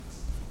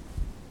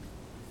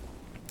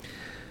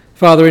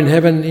Father in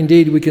heaven,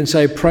 indeed we can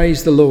say,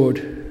 praise the Lord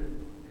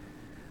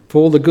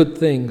for all the good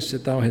things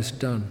that thou hast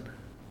done.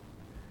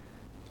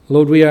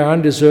 Lord, we are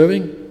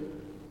undeserving,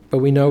 but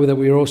we know that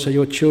we are also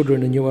your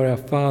children, and you are our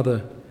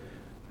Father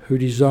who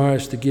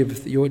desires to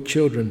give your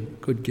children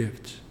good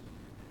gifts.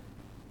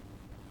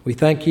 We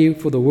thank you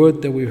for the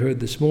word that we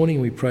heard this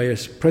morning. We pray your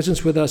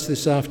presence with us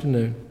this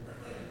afternoon.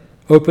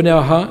 Open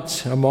our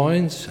hearts, our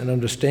minds, and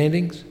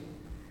understandings.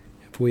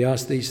 For we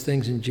ask these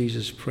things in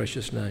Jesus'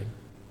 precious name.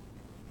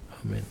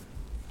 Amen.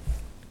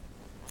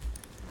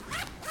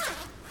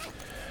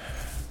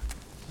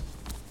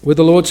 With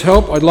the Lord's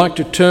help, I'd like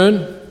to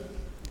turn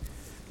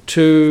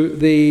to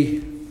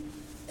the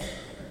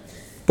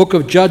book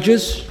of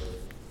Judges,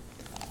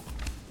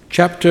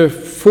 chapter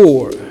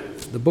 4.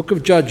 The book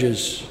of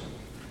Judges,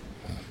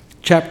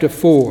 chapter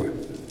 4.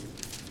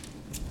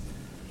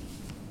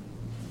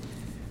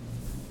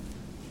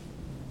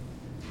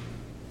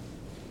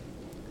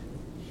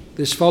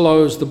 This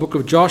follows the book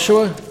of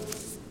Joshua.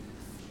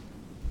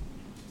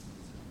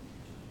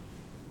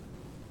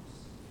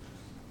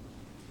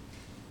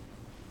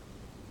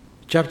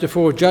 Chapter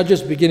 4 of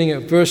Judges, beginning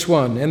at verse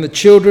 1. And the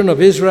children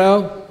of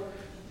Israel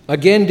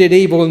again did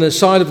evil in the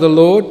sight of the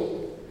Lord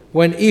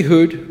when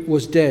Ehud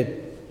was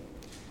dead.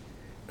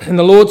 And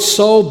the Lord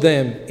sold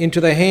them into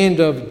the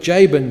hand of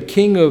Jabin,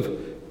 king of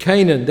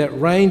Canaan, that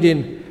reigned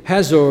in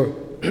Hazor,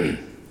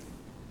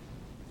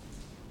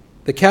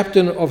 the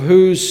captain of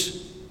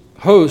whose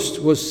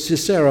host was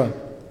Sisera,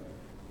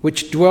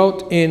 which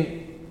dwelt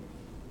in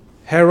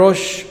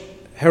Harosheth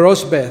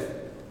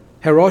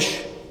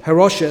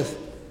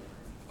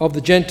of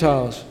the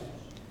Gentiles.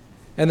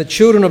 And the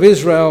children of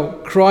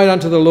Israel cried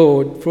unto the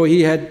Lord, for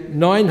he had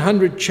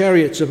 900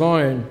 chariots of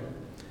iron,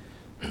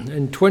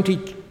 and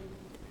 20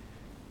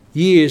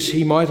 years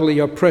he mightily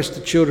oppressed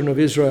the children of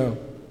Israel.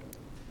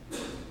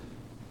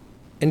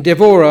 And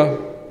Deborah,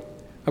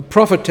 a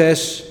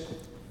prophetess,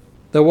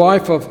 the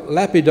wife of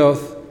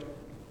Lapidoth,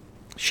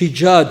 she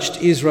judged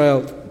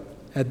Israel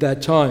at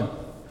that time.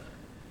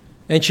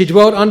 And she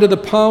dwelt under the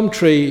palm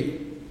tree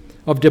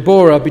of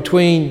Deborah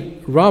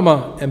between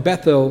Ramah and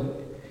Bethel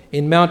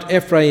in Mount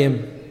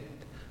Ephraim.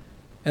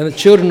 And the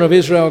children of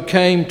Israel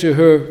came to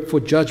her for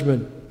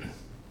judgment.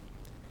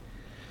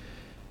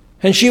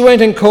 And she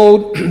went and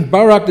called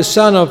Barak the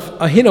son of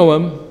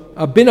Abinoam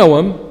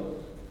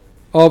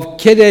of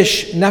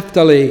Kedesh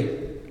Naphtali,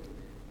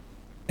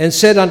 and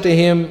said unto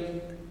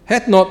him,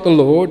 Hath not the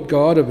Lord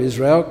God of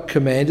Israel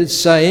commanded,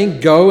 saying,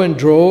 Go and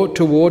draw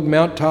toward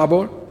Mount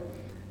Tabor,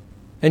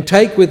 and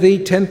take with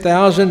thee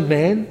 10,000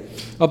 men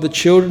of the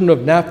children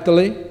of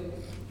Naphtali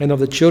and of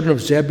the children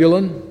of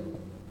Zebulun?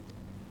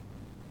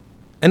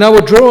 And I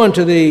will draw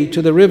unto thee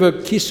to the river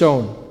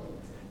Kishon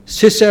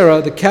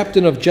Sisera, the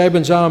captain of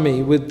Jabin's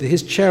army, with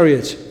his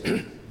chariots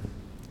and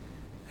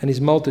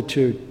his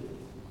multitude.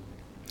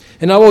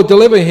 And I will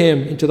deliver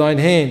him into thine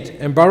hand.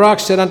 And Barak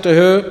said unto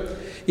her,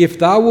 If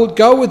thou wilt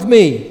go with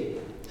me,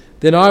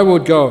 then I will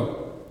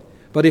go.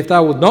 But if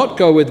thou wilt not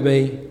go with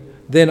me,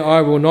 then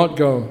I will not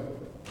go.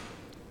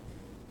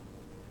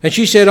 And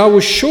she said, I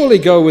will surely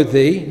go with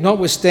thee,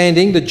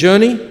 notwithstanding the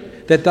journey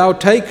that thou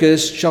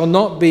takest shall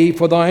not be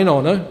for thine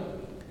honour.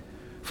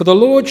 For the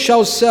Lord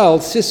shall sell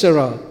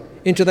Sisera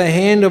into the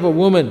hand of a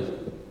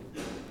woman.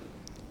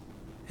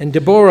 And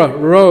Deborah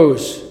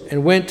rose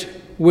and went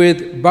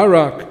with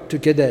Barak to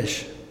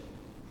Kadesh.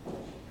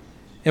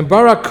 And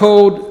Barak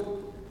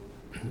called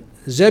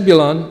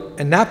Zebulun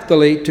and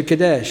Naphtali to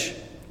Kadesh.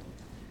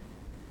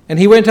 And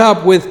he went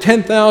up with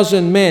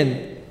 10,000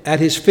 men at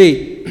his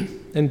feet,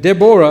 and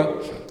Deborah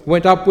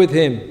went up with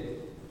him.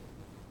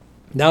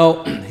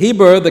 Now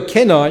Heber the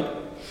Kenite,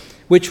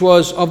 which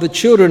was of the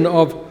children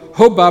of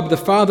Hobab, the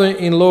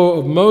father-in-law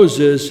of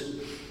Moses,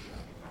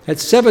 had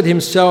severed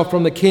himself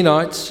from the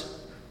Kenites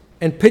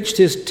and pitched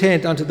his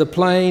tent unto the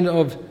plain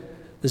of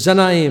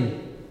Zanaim,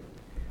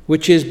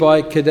 which is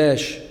by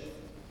Kadesh.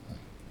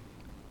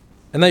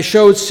 And they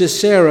showed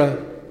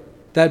Sisera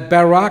that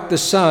Barak the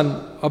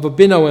son of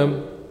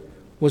Abinoam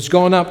was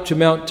gone up to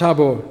Mount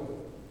Tabor.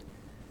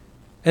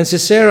 And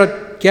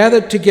Sisera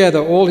gathered together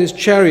all his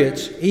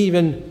chariots,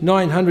 even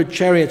 900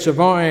 chariots of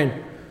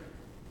iron,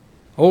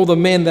 all the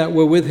men that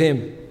were with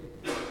him,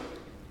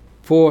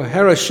 for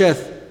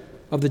Harosheth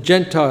of the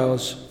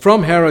Gentiles,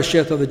 from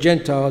Harosheth of the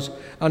Gentiles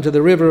unto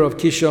the river of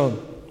Kishon.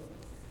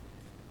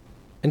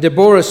 And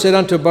Deborah said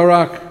unto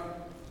Barak,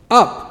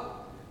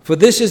 Up, for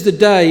this is the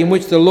day in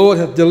which the Lord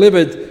hath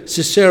delivered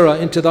Sisera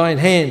into thine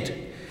hand.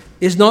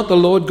 Is not the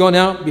Lord gone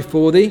out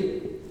before thee?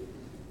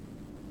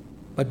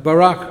 But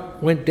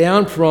Barak went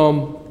down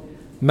from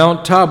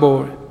Mount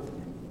Tabor,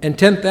 and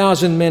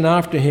 10,000 men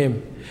after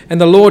him. And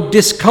the Lord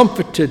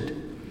discomfited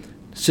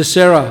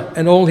Sisera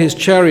and all his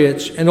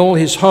chariots and all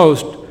his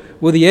host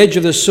with the edge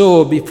of the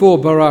sword before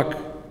Barak,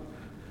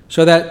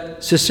 so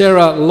that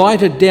Sisera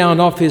lighted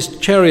down off his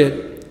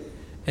chariot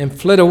and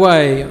fled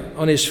away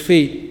on his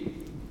feet.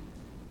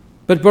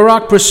 But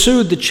Barak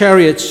pursued the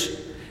chariots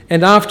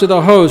and after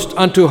the host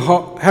unto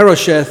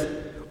Harosheth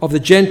of the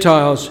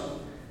Gentiles,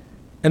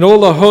 and all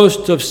the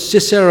host of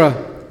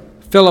Sisera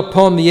fell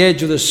upon the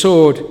edge of the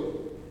sword,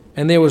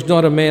 and there was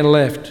not a man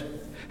left.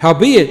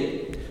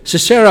 Howbeit,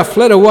 Sisera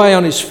fled away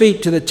on his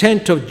feet to the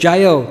tent of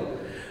Jael,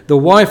 the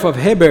wife of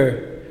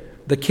Heber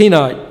the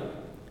Kenite,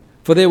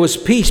 for there was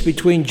peace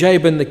between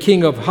Jabin the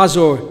king of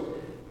Hazor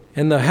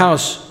and the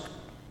house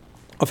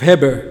of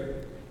Heber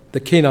the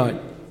Kenite.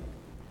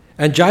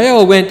 And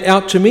Jael went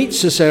out to meet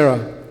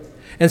Sisera,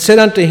 and said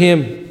unto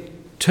him,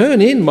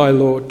 Turn in, my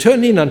lord,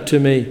 turn in unto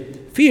me,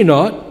 fear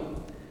not.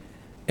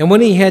 And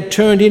when he had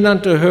turned in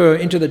unto her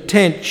into the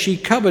tent, she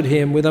covered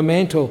him with a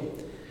mantle.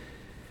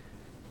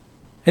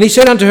 And he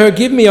said unto her,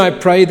 Give me, I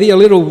pray thee, a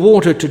little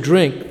water to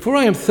drink, for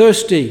I am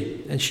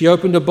thirsty. And she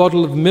opened a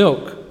bottle of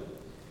milk,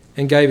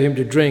 and gave him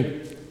to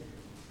drink,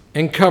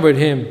 and covered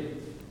him.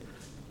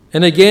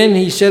 And again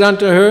he said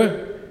unto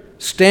her,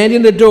 Stand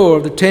in the door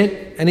of the tent,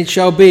 and it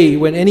shall be,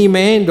 when any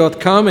man doth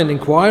come and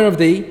inquire of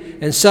thee,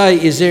 and say,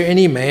 Is there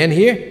any man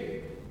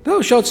here?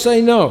 Thou shalt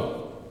say,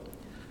 No.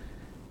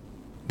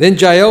 Then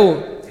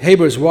Jael,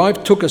 Heber's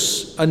wife, took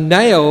a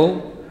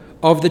nail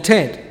of the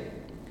tent,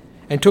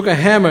 and took a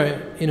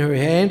hammer in her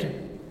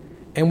hand,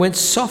 and went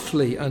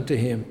softly unto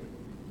him,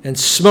 and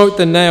smote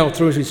the nail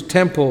through his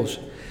temples,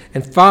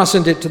 and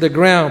fastened it to the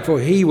ground, for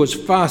he was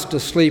fast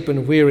asleep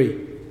and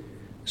weary.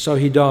 So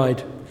he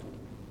died.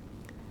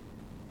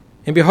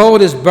 And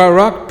behold, as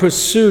Barak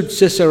pursued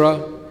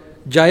Sisera,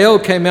 Jael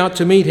came out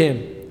to meet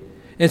him,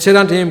 and said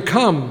unto him,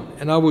 Come,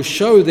 and I will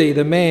show thee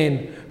the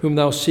man whom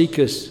thou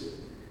seekest.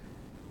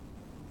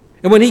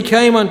 And when he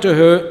came unto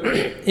her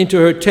into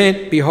her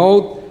tent,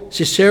 behold,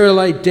 Sisera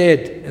lay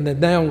dead, and the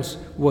nail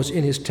was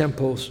in his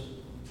temples.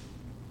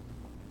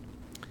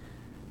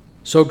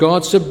 So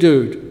God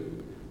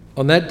subdued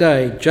on that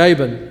day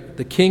Jabin,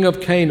 the king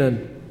of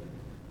Canaan,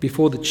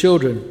 before the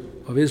children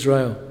of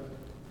Israel.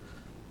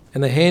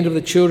 And the hand of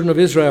the children of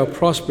Israel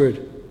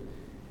prospered,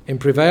 and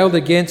prevailed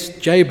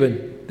against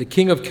Jabin, the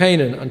king of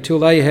Canaan, until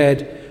they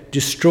had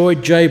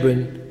destroyed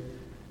Jabin,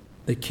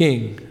 the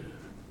king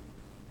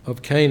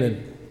of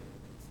Canaan.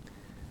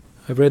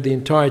 I've read the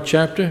entire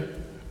chapter.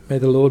 May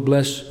the Lord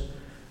bless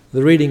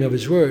the reading of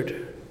his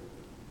word.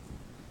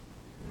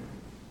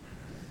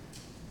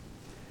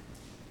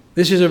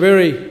 This is a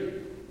very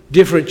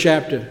different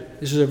chapter.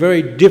 This is a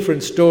very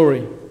different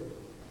story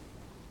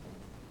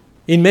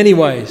in many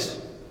ways.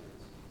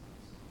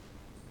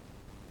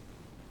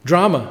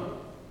 Drama.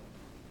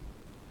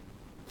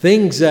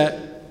 Things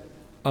that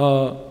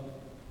are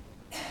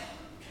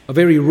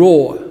very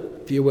raw,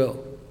 if you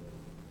will.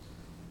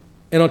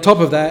 And on top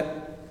of that,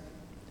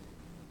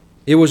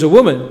 it was a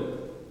woman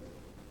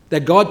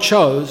that God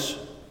chose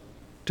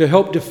to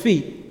help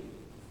defeat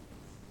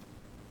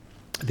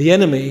the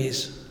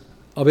enemies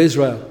of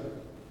Israel.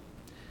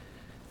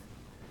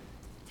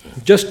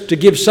 Just to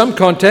give some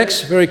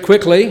context very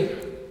quickly,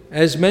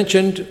 as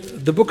mentioned,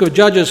 the book of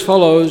Judges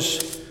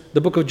follows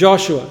the book of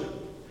Joshua.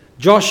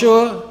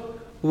 Joshua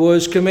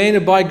was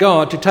commanded by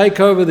God to take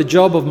over the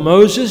job of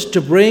Moses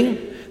to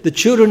bring the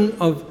children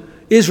of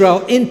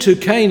Israel into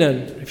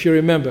Canaan, if you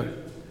remember.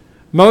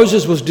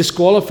 Moses was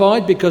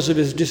disqualified because of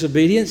his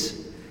disobedience.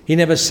 He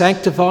never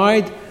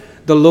sanctified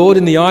the Lord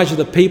in the eyes of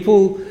the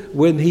people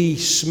when he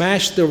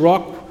smashed the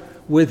rock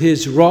with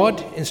his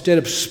rod instead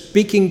of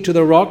speaking to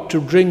the rock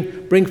to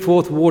bring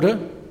forth water.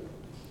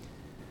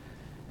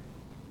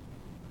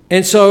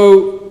 And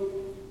so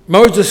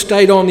Moses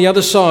stayed on the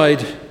other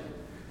side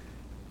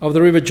of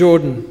the river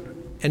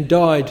Jordan and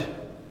died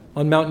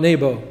on Mount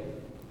Nebo.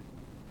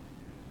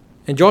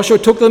 And Joshua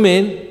took them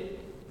in,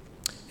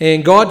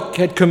 and God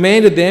had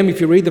commanded them, if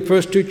you read the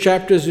first two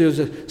chapters, there's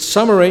a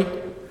summary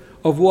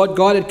of what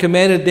God had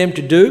commanded them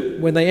to do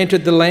when they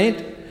entered the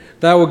land.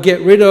 They will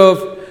get rid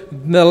of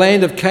the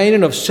land of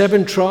Canaan of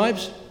 7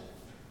 tribes,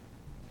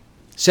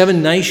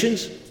 7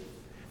 nations,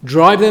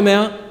 drive them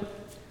out,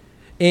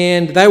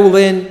 and they will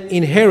then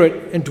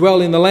inherit and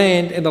dwell in the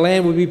land, and the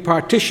land will be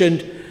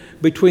partitioned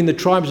between the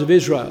tribes of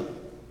Israel.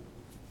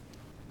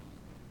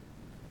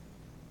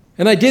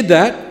 And they did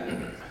that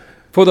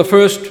for the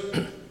first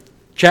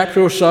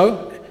chapter or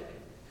so,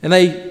 and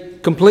they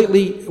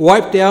completely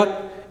wiped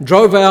out,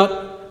 drove out,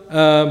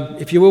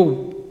 if you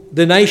will,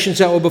 the nations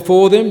that were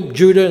before them,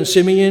 Judah and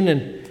Simeon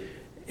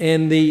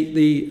and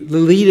the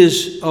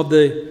leaders of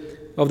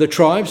the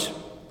tribes,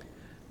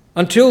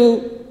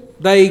 until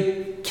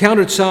they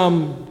countered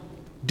some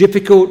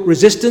difficult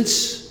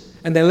resistance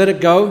and they let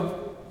it go.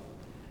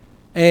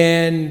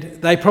 And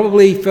they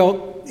probably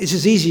felt this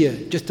is easier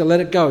just to let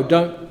it go.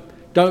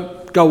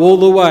 Don't go all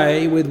the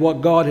way with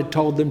what God had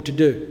told them to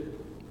do.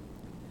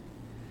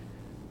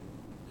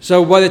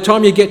 So by the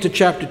time you get to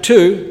chapter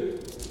 2,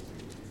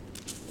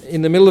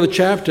 in the middle of the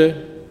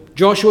chapter,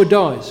 Joshua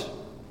dies.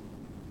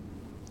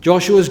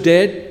 Joshua's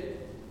dead,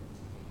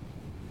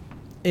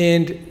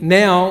 and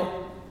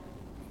now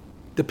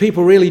the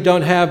people really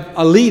don't have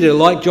a leader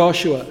like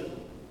Joshua.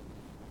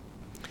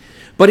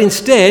 But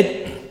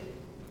instead,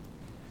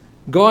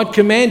 God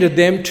commanded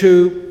them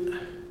to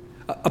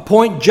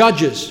appoint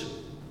judges.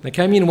 They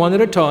came in one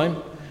at a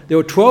time. There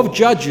were 12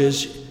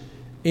 judges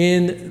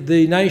in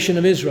the nation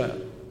of Israel.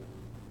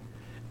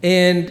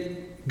 And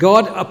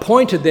God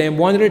appointed them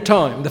one at a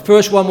time. The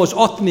first one was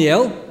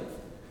Othniel,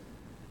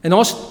 and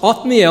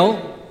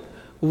Othniel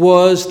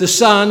was the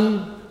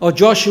son of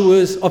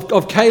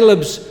of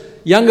Caleb's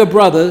younger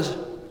brothers,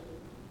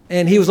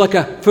 and he was like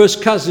a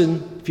first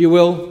cousin, if you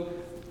will,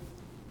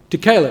 to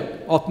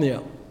Caleb,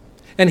 Othniel.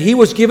 And he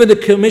was given the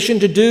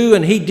commission to do,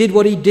 and he did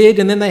what he did,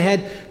 and then they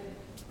had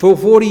for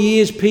 40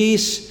 years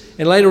peace,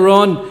 and later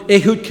on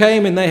Ehud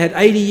came and they had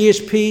 80 years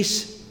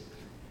peace.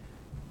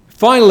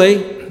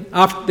 Finally,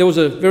 after there was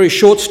a very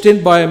short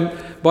stint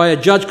by a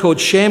judge called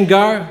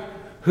Shamgar,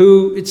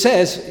 who, it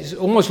says, is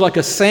almost like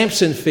a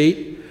Samson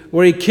feat,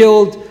 where he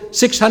killed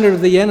 600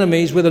 of the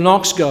enemies with an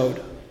ox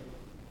goad,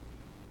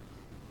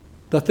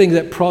 the thing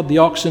that prod the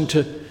oxen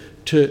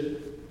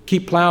to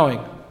keep ploughing.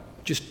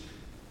 Just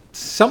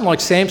something like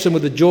Samson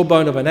with the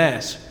jawbone of an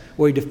ass,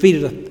 where he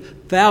defeated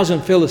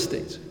 1,000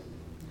 Philistines.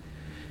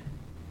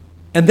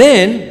 And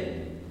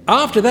then,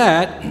 after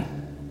that,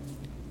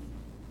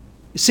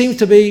 it seems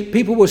to be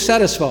people were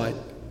satisfied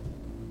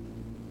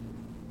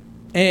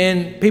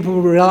and people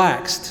were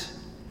relaxed.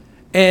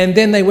 And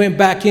then they went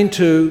back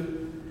into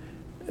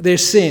their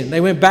sin.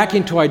 They went back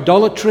into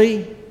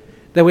idolatry.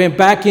 They went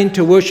back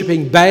into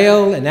worshipping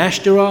Baal and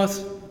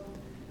Ashtaroth.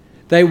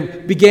 They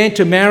began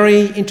to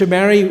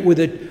intermarry with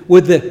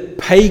the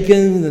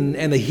pagans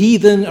and the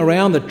heathen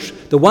around,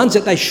 the ones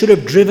that they should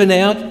have driven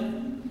out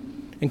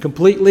and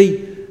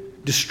completely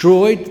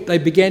destroyed. They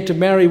began to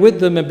marry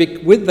with them, and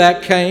with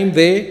that came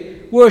their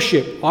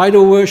worship,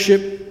 idol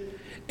worship,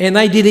 and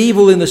they did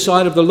evil in the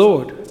sight of the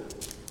Lord.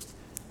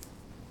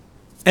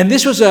 And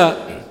this was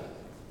a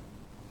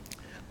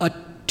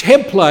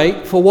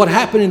template for what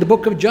happened in the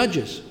book of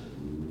Judges.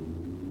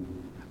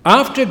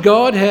 After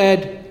God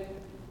had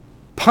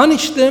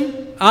punished them,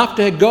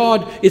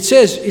 it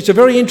says, it's a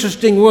very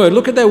interesting word.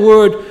 Look at that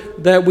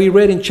word that we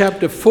read in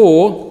chapter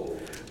 4,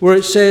 where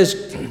it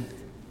says,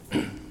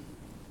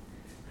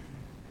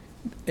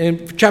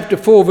 in chapter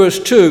 4,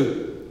 verse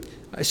 2,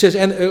 it says,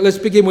 and let's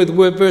begin with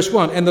verse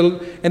 1. And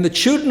the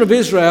children of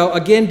Israel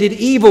again did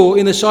evil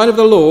in the sight of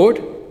the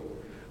Lord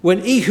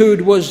when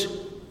Ehud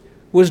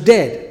was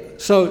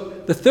dead. So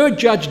the third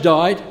judge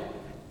died,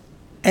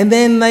 and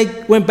then they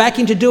went back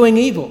into doing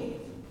evil.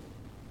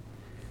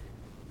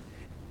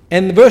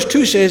 And verse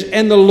 2 says,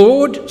 and the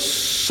Lord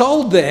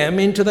sold them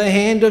into the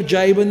hand of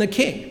Jabin the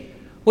king.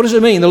 What does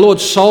it mean? The Lord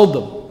sold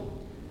them.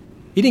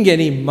 He didn't get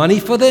any money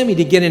for them. He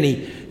didn't get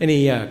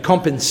any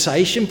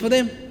compensation for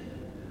them.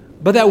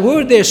 But that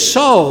word there,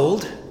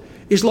 sold,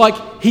 is like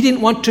he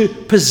didn't want to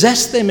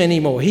possess them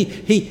anymore. He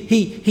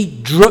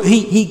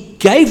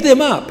gave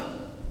them up.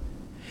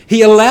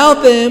 He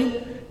allowed them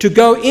to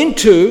go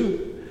into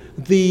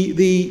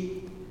the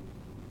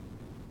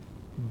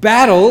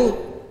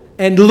battle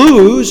and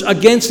lose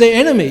against their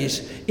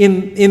enemies with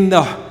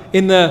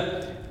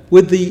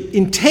the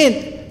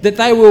intent that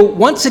they will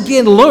once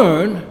again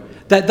learn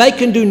that they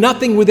can do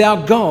nothing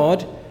without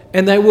God,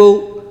 and they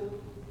will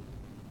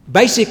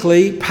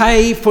basically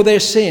pay for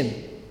their sin.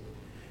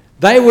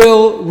 They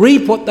will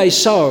reap what they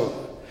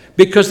sow.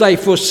 Because they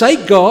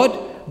forsake God,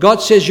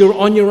 God says you're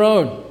on your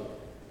own.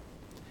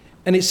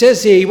 And it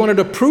says here he wanted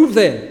to prove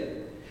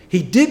them.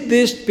 He did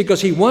this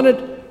because he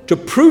wanted to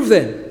prove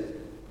them.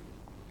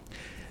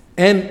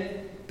 And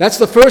that's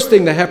the first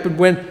thing that happened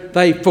when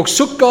they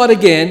forsook God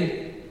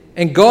again,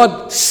 and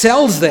God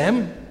sells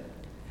them.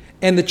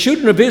 And the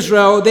children of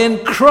Israel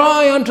then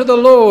cry unto the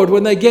Lord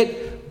when they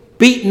get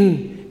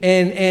beaten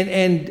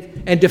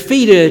and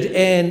defeated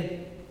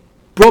and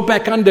brought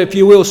back under, if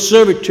you will,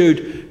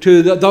 servitude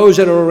to those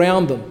that are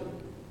around them.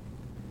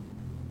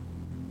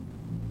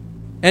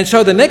 And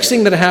so the next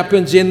thing that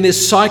happens in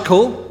this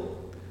cycle,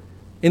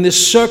 in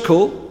this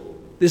circle,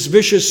 this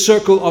vicious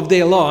circle of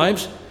their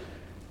lives,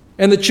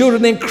 and the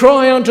children then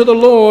cry unto the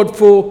Lord,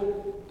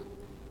 for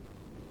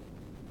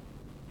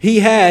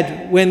he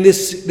had, when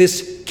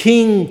this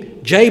king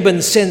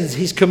Jabin sends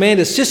his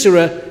commander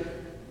Sisera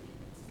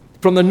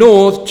from the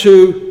north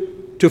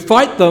to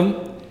fight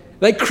them,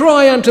 they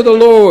cry unto the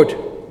Lord.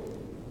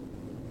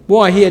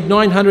 Why? He had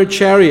 900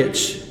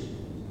 chariots.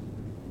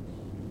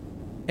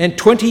 And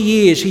 20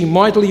 years he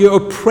mightily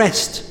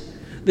oppressed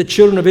the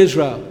children of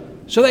Israel.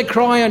 So they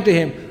cry unto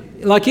him,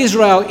 like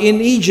Israel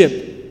in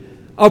Egypt,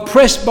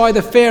 oppressed by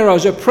the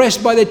pharaohs,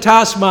 oppressed by the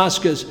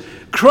taskmasters,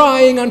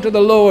 crying unto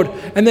the Lord.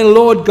 And then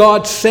Lord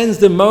God sends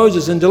them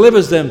Moses and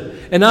delivers them.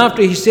 And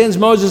after he sends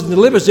Moses and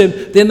delivers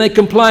them, then they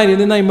complain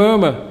and then they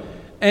murmur.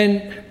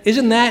 And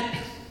isn't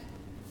that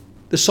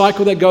the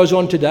cycle that goes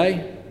on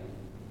today?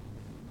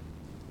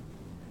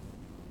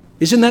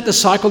 Isn't that the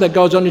cycle that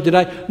goes on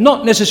today?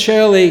 Not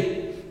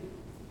necessarily,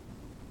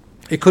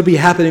 it could be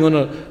happening on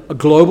a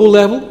global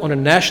level, on a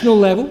national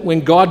level, when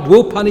God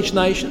will punish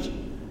nations.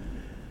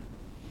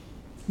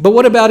 But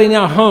what about in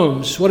our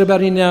homes? What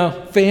about in our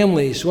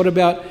families? What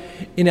about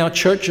in our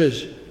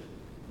churches?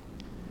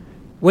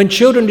 When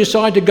children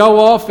decide to go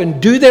off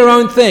and do their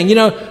own thing, you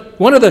know,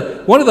 one of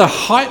the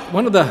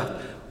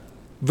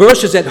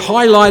verses that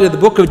highlighted the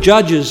book of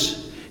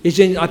Judges is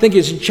I think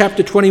it's in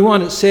chapter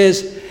 21. It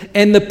says,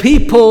 and the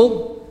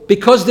people,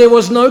 because there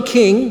was no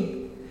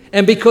king,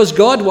 And because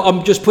God,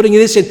 I'm just putting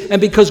this in, and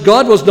because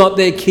God was not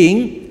their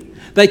king,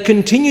 they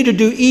continue to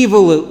do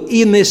evil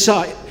in their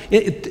sight.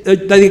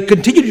 They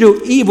continue to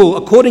do evil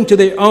according to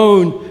their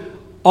own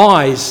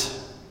eyes.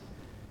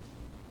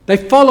 They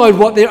followed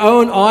what their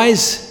own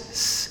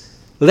eyes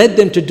led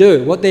them to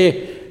do, what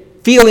their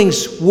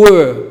feelings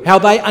were, how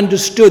they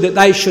understood that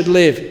they should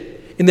live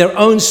in their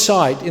own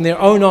sight, in their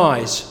own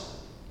eyes.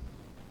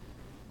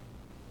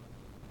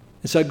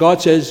 And so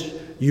God says,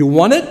 you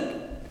want it?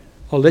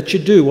 I'll let you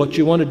do what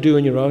you want to do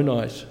in your own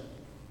eyes.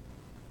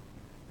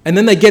 And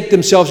then they get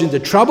themselves into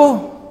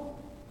trouble.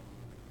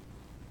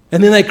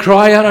 And then they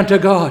cry out unto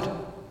God.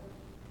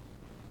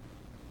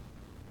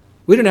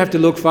 We don't have to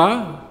look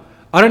far.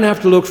 I don't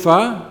have to look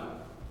far.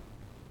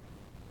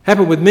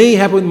 Happened with me,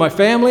 happened with my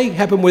family,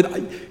 happened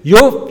with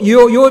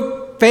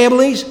your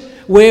families,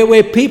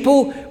 where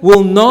people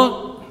will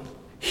not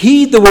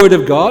heed the word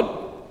of God,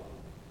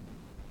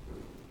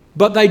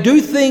 but they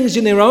do things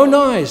in their own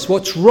eyes,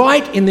 what's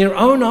right in their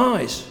own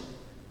eyes.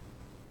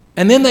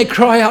 And then they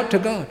cry out to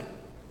God.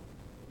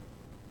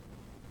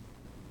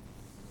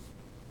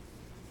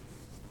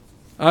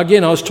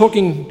 Again, I was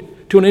talking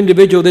to an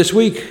individual this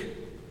week,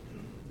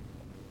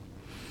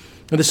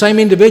 and the same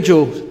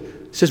individual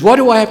says, why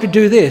do I have to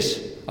do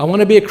this? I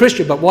want to be a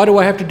Christian, but why do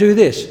I have to do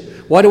this?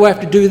 Why do I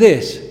have to do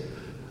this?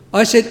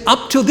 I said,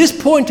 up till this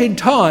point in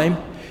time,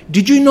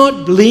 did you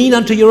not lean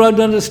unto your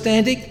own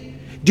understanding?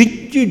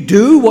 Did you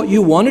do what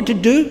you wanted to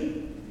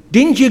do?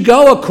 Didn't you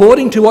go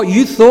according to what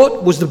you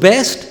thought was the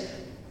best?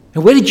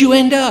 And where did you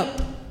end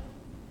up?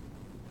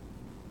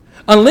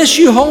 Unless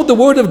you hold the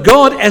word of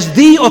God as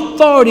the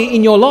authority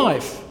in your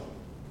life,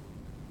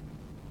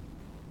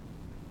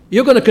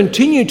 you're going to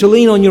continue to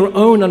lean on your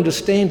own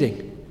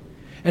understanding.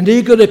 And then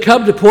you're going to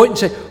come to the point and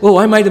say, oh,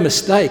 I made a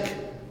mistake.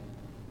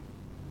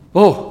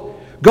 Oh,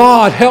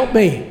 God, help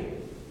me.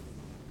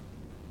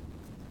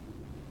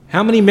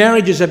 How many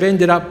marriages have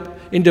ended up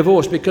in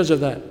divorce because of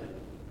that?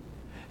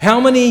 How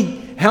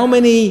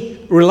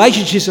many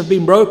relationships have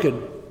been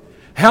broken?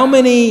 How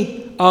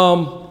many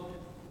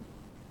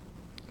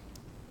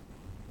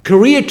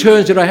career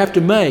turns did I have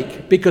to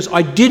make because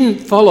I didn't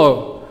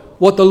follow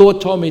what the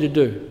Lord told me to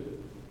do?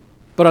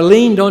 But I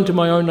leaned onto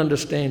my own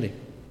understanding.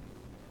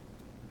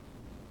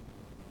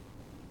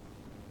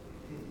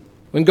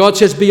 When God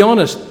says be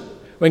honest,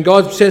 when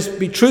God says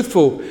be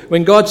truthful,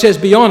 when God says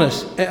be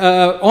honest,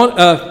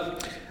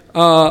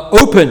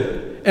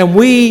 open, and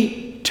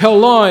we tell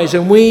lies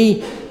and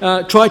we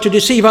try to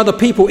deceive other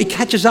people, it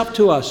catches up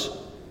to us.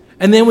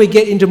 And then we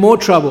get into more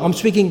trouble. I'm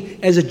speaking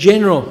as a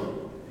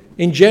general.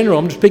 In general,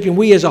 I'm speaking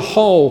we as a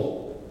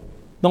whole,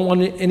 not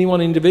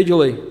anyone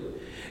individually.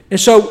 And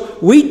so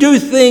we do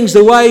things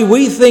the way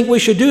we think we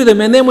should do them,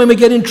 and then when we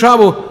get in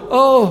trouble,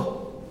 oh,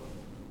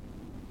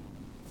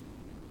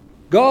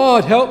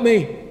 God, help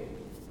me.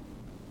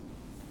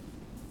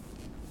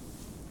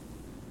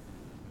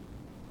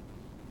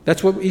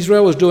 That's what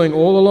Israel was doing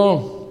all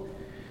along.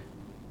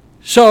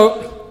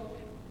 So,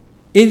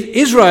 in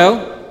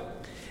Israel,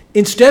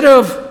 instead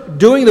of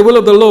doing the will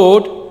of the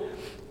Lord,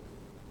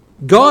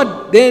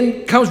 God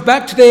then comes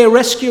back to their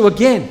rescue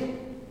again.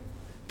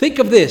 Think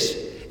of this.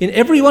 In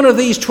every one of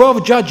these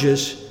 12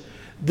 judges,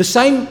 the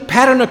same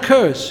pattern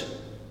occurs.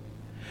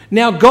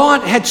 Now,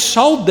 God had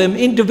sold them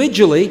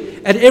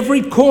individually at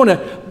every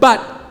corner,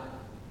 but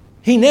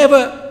He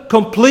never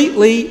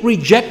completely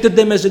rejected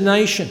them as a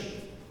nation.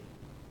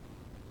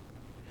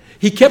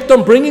 He kept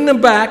on bringing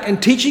them back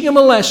and teaching them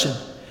a lesson.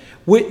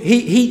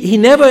 He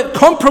never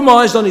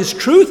compromised on His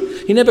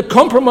truth. He never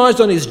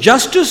compromised on His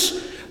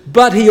justice,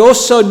 but He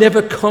also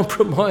never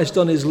compromised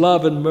on His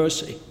love and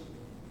mercy.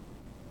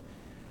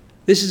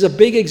 This is a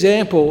big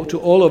example to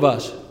all of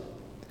us.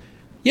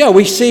 Yeah,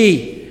 we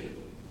see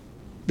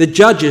the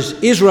judges,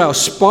 Israel,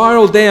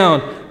 spiral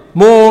down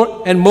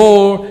more and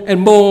more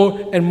and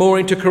more and more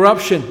into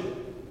corruption.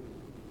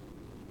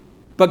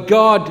 But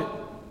God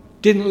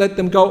didn't let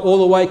them go all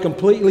the way,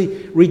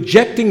 completely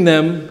rejecting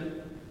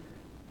them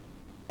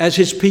as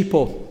His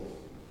people.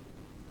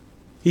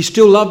 He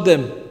still loved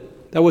them.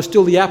 They were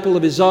still the apple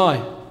of His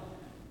eye.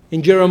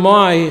 In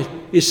Jeremiah,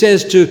 it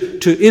says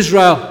to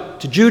Israel,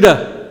 to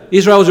Judah,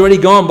 Israel was already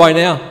gone by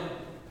now.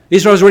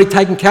 Israel was already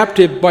taken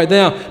captive by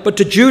now. But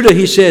to Judah,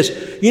 He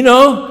says, you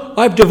know,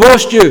 I've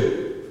divorced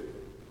you,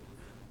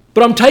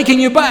 but I'm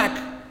taking you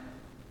back.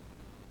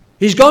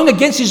 He's going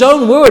against His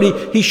own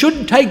word. He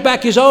shouldn't take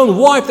back His own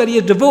wife that He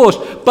had divorced,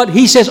 but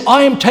He says,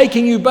 I am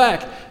taking you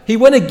back. He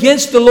went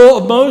against the law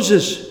of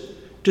Moses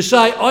to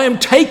say, I am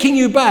taking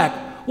you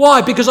back.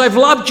 Why? Because I've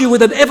loved you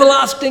with an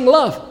everlasting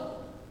love.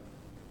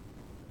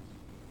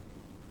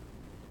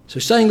 So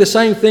saying the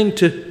same thing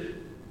to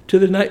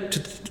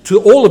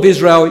all of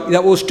Israel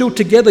that was still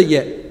together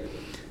yet.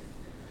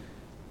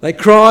 They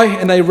cry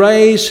and they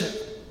raise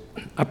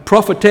a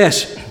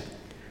prophetess.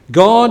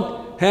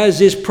 God has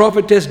this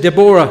prophetess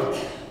Deborah,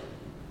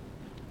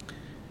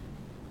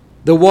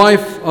 the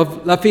wife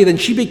of Lapith, and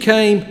she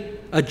became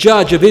a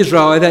judge of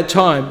Israel at that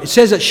time. It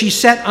says that she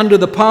sat under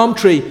the palm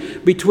tree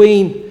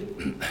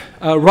between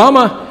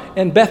Ramah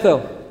and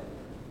Bethel.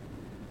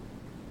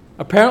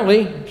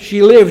 Apparently,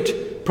 she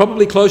lived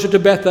probably closer to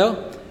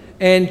Bethel,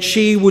 and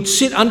she would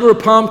sit under a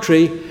palm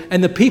tree,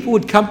 and the people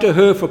would come to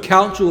her for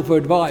counsel, for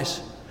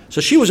advice. So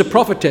she was a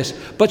prophetess,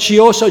 but she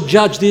also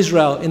judged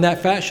Israel in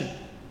that fashion.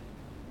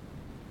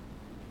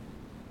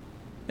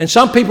 And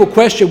some people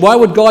question, why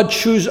would God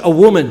choose a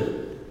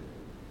woman?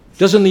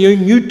 Doesn't the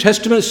New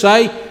Testament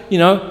say,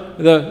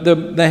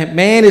 the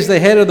man is the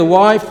head of the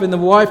wife, and the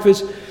wife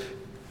is,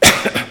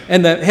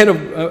 and the head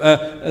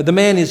of the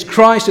man is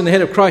Christ, and the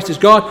head of Christ is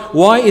God?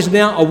 Why is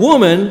now a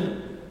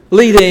woman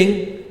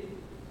leading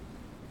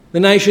the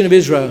nation of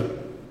Israel?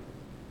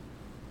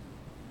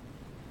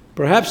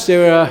 Perhaps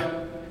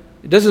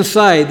it doesn't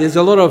say, there's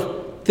a lot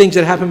of things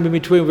that happen in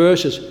between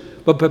verses,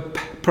 but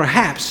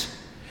perhaps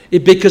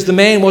it's because the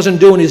man wasn't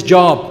doing his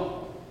job.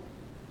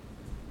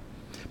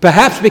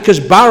 Perhaps because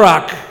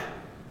Barak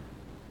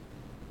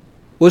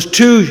was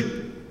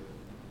too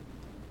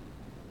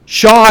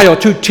shy or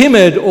too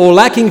timid or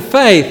lacking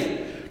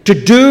faith to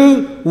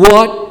do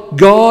what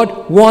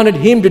God wanted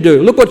him to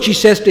do. Look what she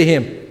says to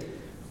him.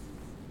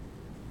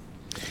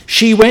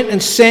 She went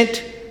and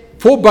sent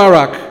for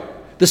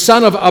Barak, the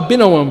son of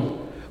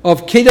Abinoam,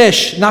 of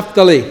Kadesh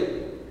Naphtali.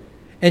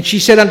 And she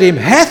said unto him,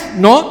 hath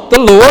not the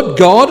Lord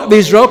God of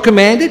Israel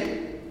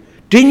commanded?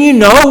 Didn't you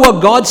know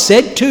what God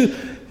said to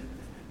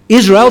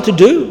Israel to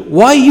do?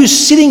 Why are you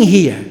sitting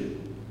here?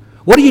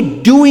 What are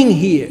you doing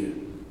here?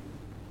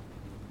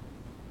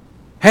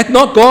 Hath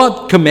not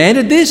God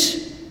commanded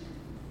this?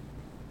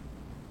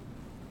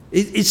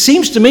 It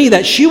seems to me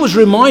that she was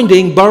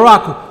reminding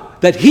Barak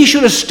that he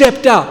should have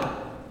stepped up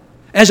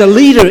as a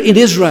leader in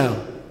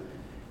Israel.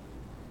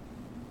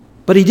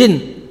 But he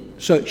didn't.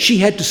 So she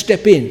had to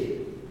step in.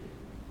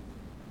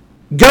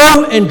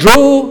 Go and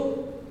draw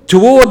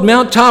toward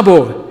Mount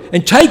Tabor,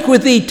 and take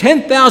with thee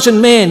 10,000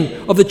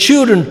 men of the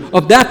children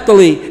of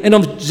Naphtali and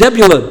of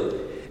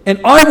Zebulun, and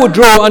I will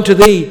draw unto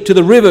thee to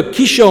the river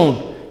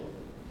Kishon.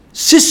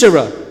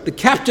 Sisera, the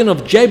captain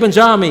of Jabin's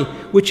army,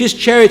 which his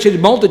chariots had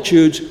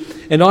multitudes,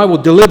 and I will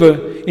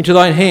deliver into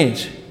thine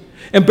hands.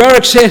 And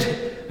Barak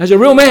said, as a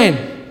real man,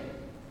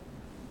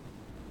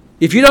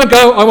 if you don't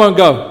go, I won't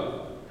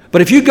go.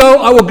 But if you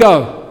go, I will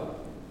go.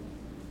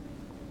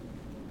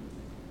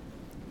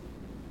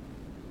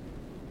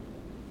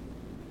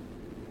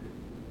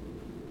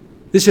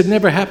 This had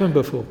never happened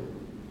before.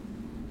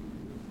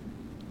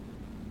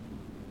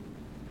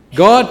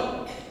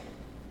 God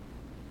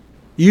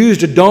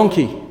used a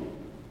donkey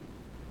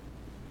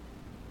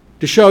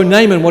to show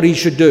Naaman what he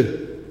should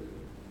do.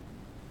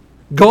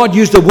 God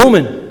used a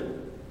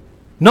woman.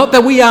 Not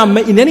that we are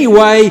in any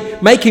way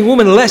making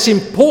women less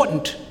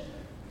important,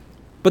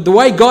 but the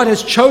way God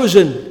has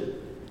chosen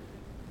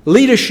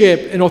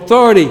leadership and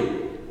authority,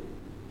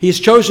 He has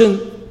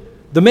chosen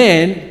the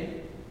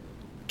man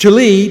to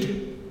lead.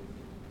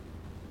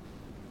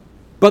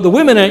 But the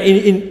women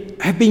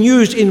have been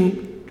used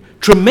in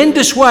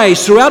tremendous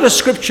ways throughout the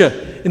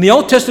Scripture, in the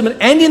Old Testament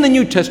and in the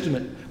New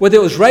Testament. Whether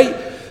it was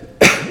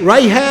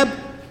Rahab,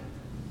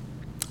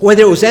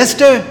 whether it was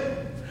Esther,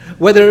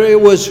 whether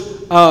it was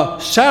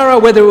Sarah,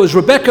 whether it was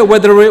Rebecca,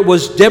 whether it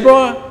was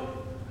Deborah,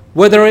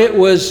 whether it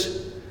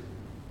was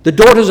the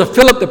daughters of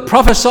Philip that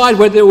prophesied,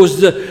 whether it was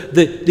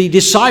the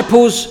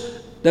disciples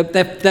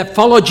that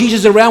followed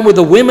Jesus around with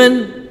the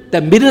women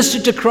that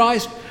ministered to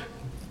Christ.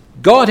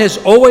 God has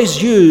always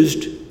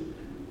used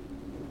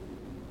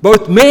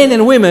both men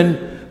and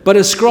women, but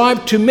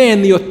ascribed to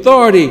men the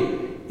authority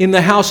in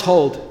the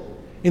household,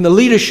 in the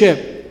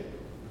leadership.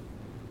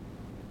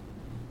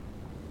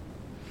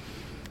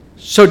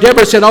 So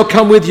Deborah said, I'll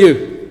come with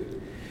you.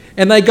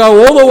 And they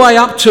go all the way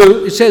up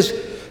to, it says,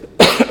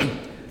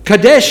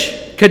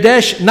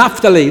 Kadesh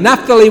Naphtali.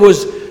 Naphtali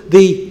was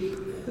the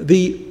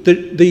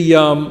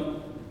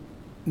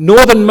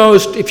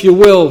northernmost, if you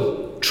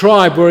will,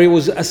 tribe where it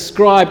was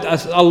ascribed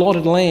as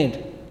allotted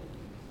land.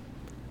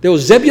 There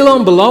was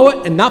Zebulun below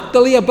it and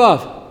Naphtali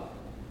above.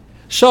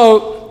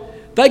 So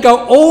they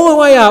go all the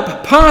way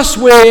up past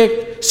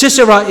where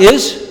Sisera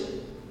is,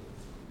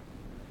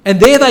 and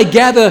there they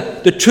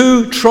gather the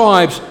two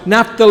tribes,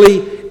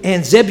 Naphtali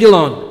and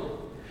Zebulun.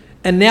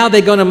 And now they're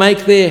going to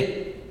make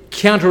their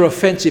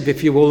counter-offensive,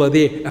 if you will, or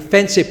their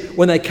offensive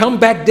when they come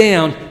back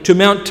down to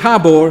Mount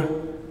Tabor,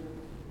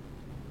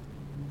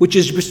 which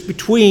is just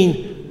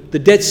between the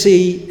Dead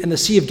Sea and the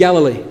Sea of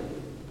Galilee.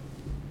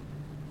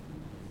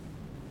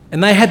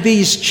 And they had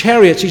these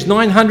chariots, these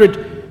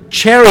 900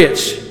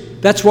 chariots.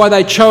 That's why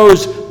they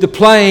chose the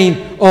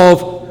plain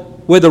of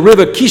where the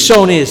river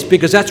Kishon is,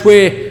 because that's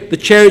where the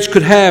chariots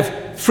could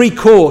have free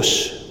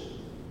course.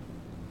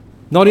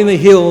 Not in the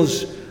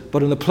hills,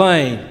 but in the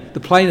plain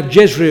of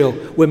Jezreel,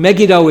 where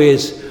Megiddo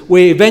is,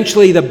 where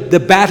eventually the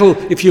battle,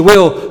 if you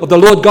will, of the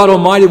Lord God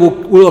Almighty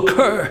will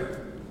occur.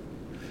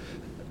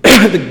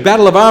 The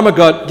Battle of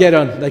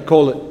Armageddon, they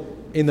call it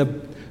in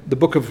the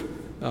book of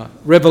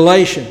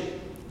Revelation.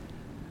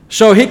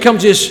 So here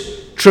comes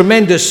this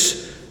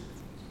tremendous,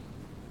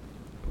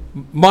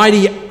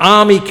 mighty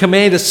army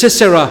commander,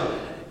 Sisera.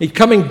 He's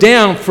coming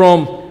down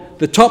from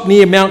the top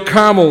near Mount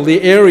Carmel,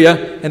 the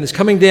area, and it's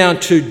coming down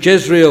to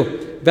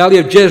Jezreel, valley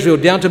of Jezreel,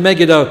 down to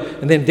Megiddo,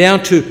 and then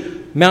down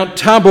to Mount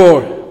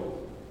Tabor.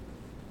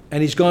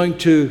 And he's going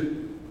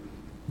to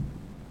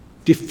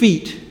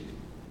defeat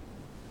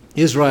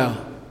Israel.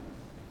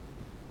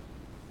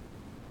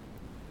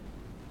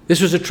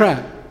 This was a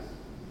trap.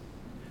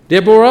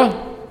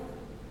 Deborah,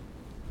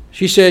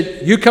 she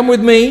said, you come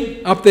with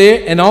me up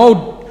there and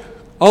I'll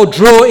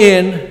draw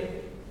in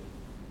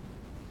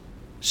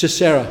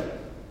Sisera.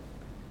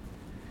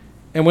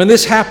 And when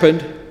this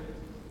happened,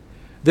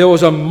 there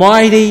was a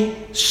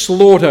mighty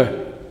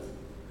slaughter.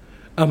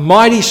 A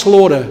mighty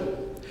slaughter.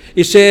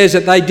 It says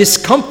that they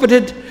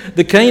discomfited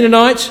the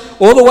Canaanites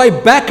all the way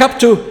back up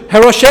to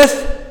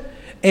Harosheth,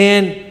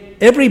 and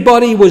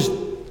everybody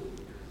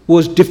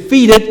was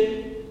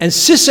defeated, and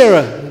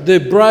Sisera, the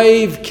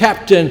brave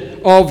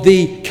captain of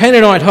the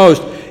Canaanite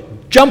host,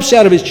 jumps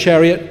out of his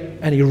chariot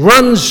and he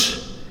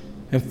runs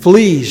and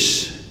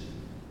flees,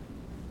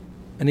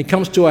 and he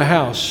comes to a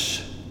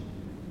house,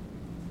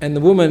 and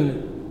the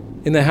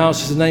woman in the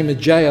house is the name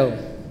of Jael,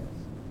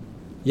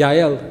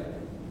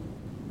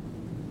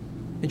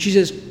 and she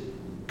says,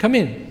 come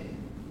in,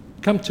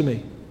 come to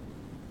me.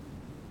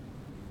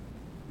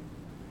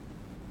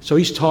 So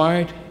he's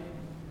tired,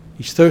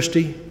 he's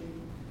thirsty,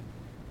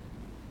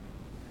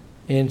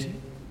 and he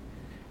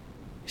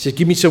says,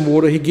 give me some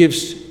water.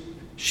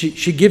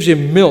 She gives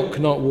him milk,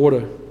 not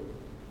water.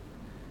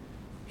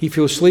 He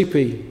feels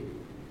sleepy.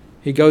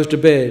 He goes to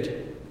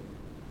bed,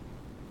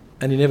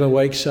 and he never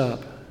wakes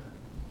up.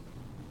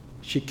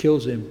 She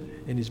kills him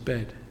in his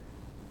bed.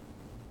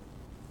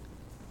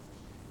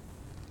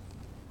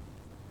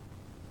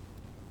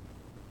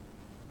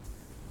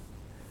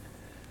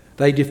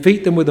 They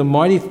defeat them with a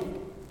mighty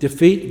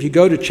defeat. If you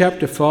go to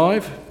chapter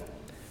 5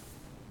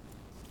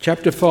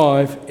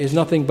 is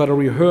nothing but a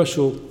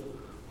rehearsal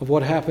of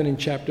what happened in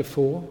chapter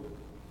 4.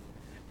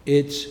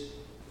 It's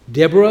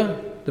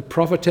Deborah, the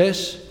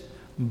prophetess,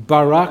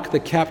 Barak, the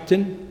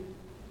captain.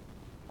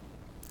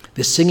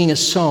 They're singing a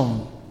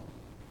song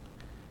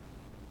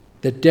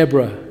that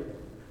Deborah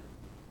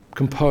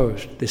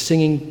composed. They're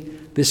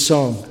singing this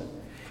song,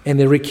 and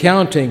they're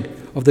recounting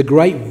of the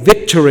great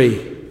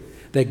victory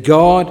that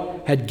God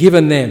had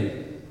given them.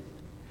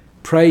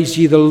 Praise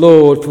ye the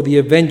Lord for the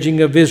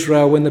avenging of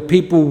Israel, when the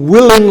people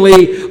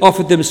willingly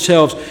offered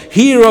themselves.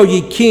 Hear, O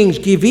ye kings,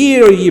 give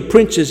ear, O ye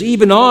princes.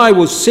 Even I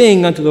will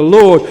sing unto the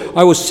Lord.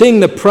 I will sing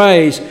the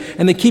praise.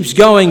 And it keeps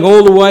going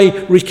all the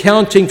way,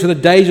 recounting to the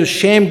days of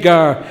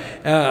Shamgar,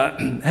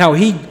 how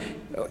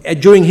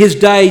during his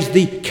days,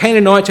 the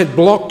Canaanites had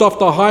blocked off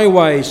the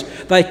highways.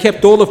 They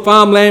kept all the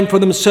farmland for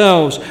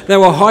themselves. They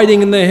were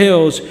hiding in the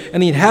hills,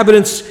 and the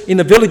inhabitants in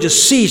the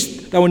villages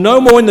ceased. They were no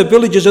more in the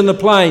villages in the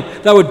plain.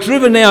 They were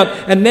driven out,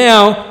 and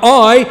now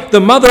I, the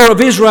mother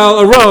of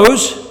Israel,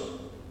 arose,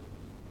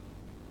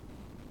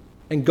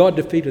 and God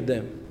defeated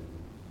them.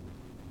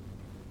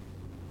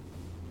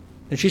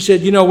 And she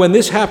said, you know, when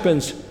this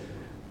happens,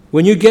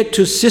 when you get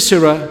to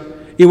Sisera,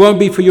 it won't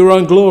be for your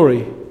own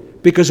glory,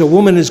 because a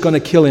woman is going to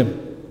kill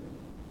him.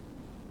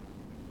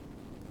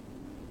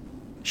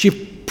 She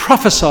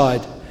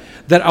prophesied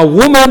that a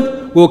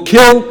woman will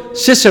kill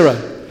Sisera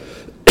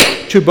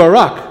to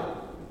Barak,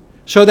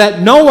 so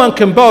that no one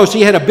can boast.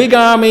 He had a big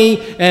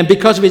army, and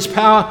because of his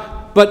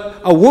power,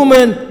 but a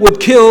woman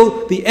would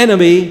kill the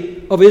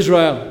enemy of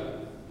Israel.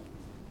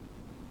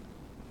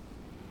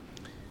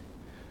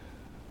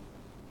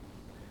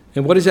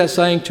 And what is that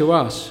saying to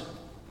us?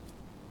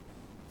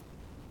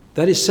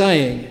 That is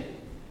saying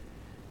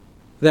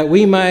that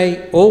we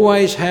may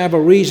always have a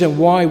reason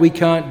why we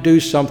can't do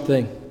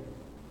something.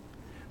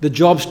 The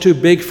job's too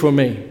big for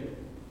me.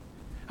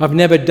 I've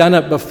never done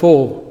it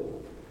before.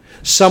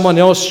 Someone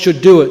else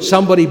should do it.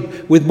 Somebody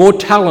with more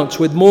talents,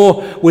 with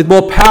more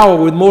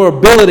power, with more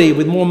ability,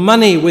 with more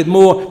money, with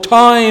more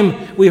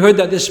time. We heard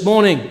that this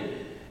morning.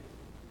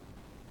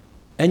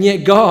 And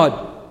yet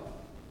God.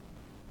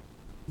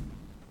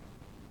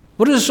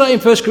 What does it say in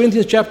 1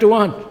 Corinthians chapter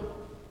 1?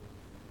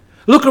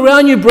 Look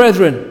around you,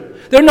 brethren.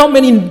 There are not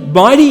many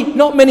mighty,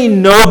 not many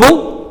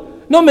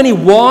noble, not many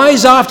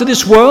wise after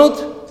this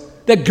world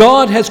that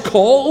God has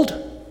called.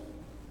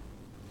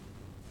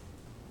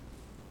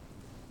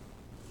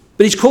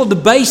 But he's called the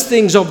base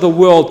things of the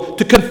world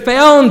to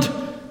confound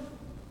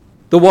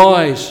the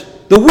wise,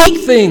 the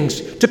weak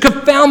things to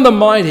confound the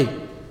mighty.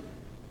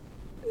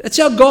 That's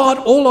our God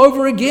all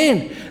over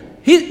again.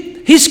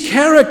 His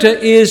character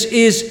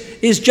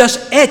is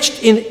just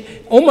etched in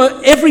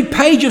almost every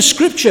page of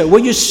Scripture,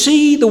 where you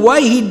see the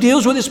way he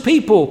deals with his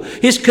people,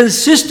 his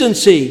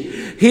consistency,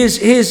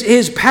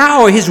 his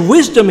power, his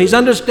wisdom, his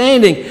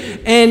understanding.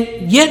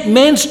 And yet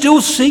men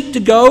still seek to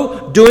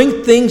go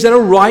doing things that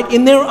are right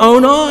in their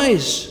own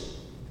eyes.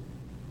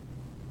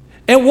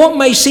 And what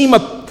may seem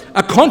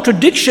a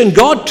contradiction,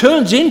 God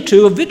turns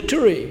into a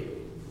victory.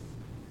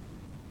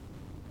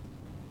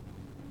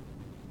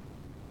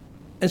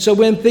 And so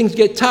when things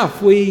get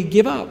tough, we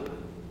give up.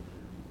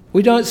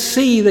 We don't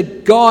see the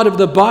God of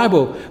the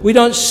Bible. We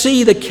don't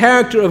see the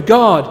character of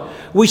God.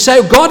 We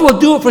say, God will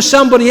do it for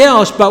somebody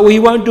else, but He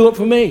won't do it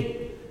for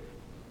me.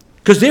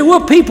 Because there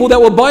were people that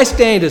were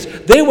bystanders.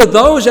 There were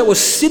those that were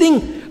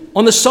sitting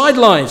on the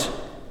sidelines.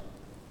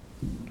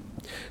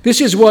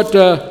 This is what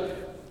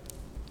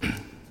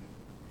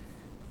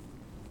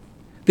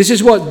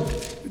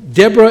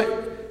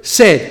Deborah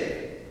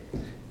said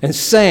and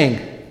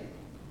sang.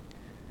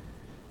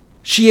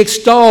 She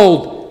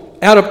extolled,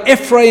 out of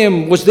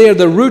Ephraim was there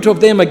the root of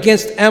them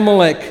against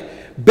Amalek.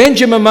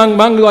 Benjamin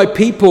among thy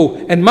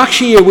people, and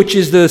Machir, which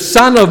is the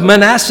son of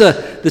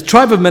Manasseh, the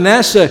tribe of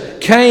Manasseh,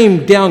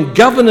 came down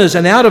governors,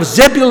 and out of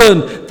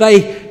Zebulun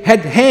they had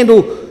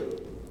handled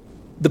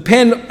the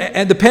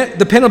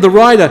pen of the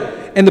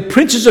writer, and the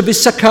princes of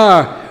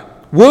Issachar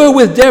were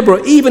with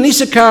Deborah, even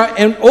Issachar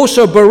and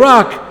also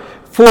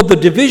Barak, for the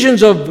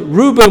divisions of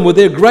Reuben with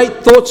their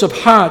great thoughts of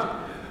heart.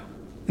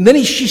 And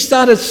then she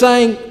started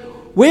saying,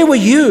 where were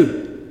you?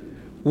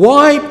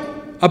 Why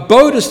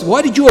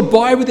did you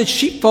abide with the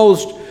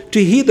sheepfolds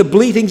to hear the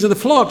bleatings of the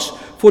flocks?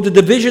 For the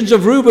divisions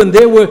of Reuben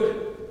there were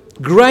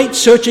great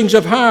searchings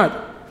of heart.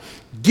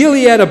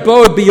 Gilead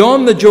abode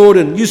beyond the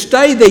Jordan. You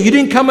stayed there. You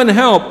didn't come and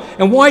help.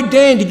 And why,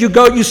 Dan, did you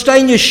go? You stay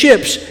in your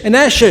ships. And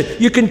Asher,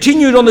 you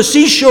continued on the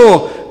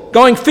seashore,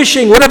 going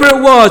fishing, whatever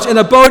it was, and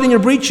abode in your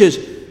breaches.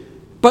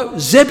 But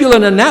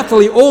Zebulun and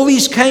Naphtali, all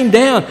these came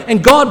down,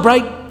 and God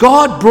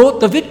brought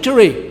the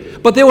victory.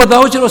 But there were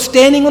those that were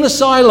standing on the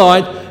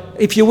sideline,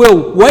 if you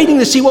will, waiting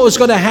to see what was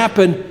going to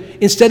happen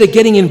instead of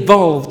getting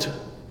involved.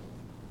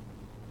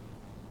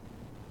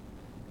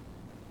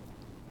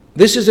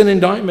 This is an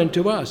indictment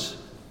to us.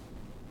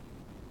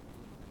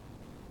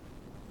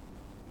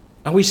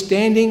 Are we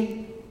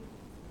standing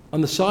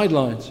on the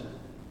sidelines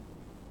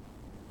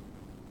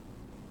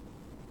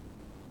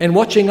and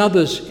watching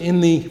others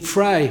in the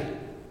fray,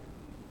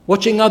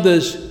 watching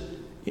others,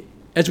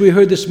 as we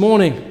heard this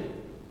morning,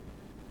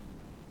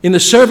 in the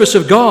service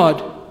of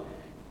God?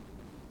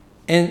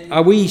 And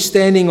are we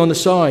standing on the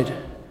side?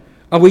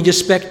 Are we just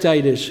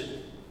spectators?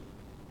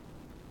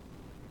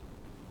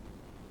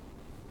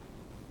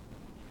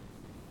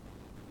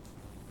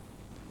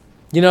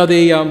 You know,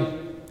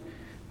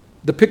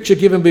 the picture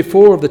given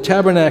before of the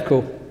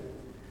tabernacle,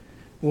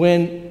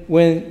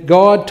 when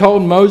God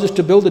told Moses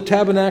to build the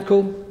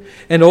tabernacle,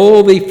 and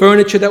all the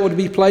furniture that would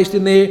be placed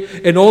in there,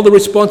 and all the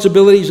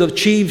responsibilities of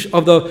chiefs,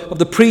 of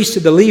the priests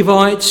and the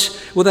Levites,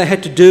 what they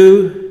had to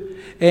do,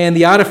 and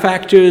the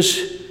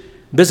artifactors,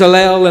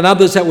 Bezalel and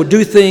others that would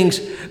do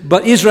things,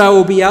 but Israel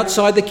will be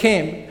outside the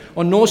camp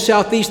on north,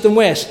 south, east and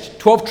west,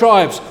 12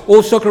 tribes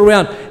all circled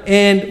around.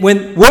 And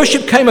when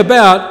worship came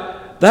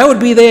about, they would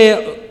be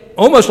there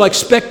almost like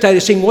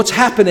spectators, seeing what's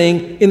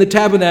happening in the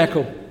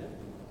tabernacle.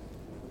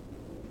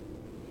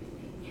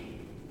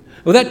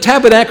 Well, that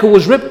tabernacle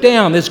was ripped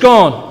down. It's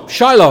gone.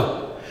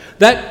 Shiloh.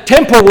 That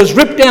temple was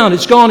ripped down.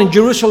 It's gone in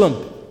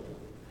Jerusalem.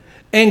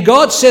 And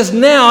God says,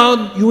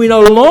 now we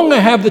no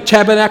longer have the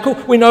tabernacle.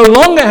 We no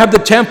longer have the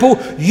temple.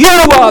 You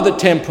are the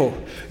temple.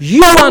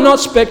 You are not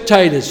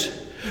spectators.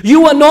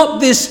 You are not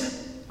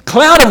this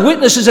cloud of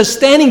witnesses that's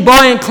standing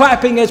by and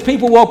clapping as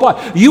people walk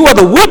by. You are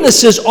the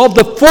witnesses of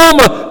the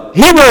former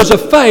heroes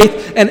of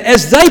faith. And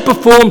as they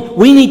perform,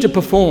 we need to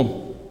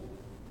perform.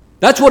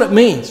 That's what it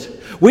means.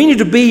 We need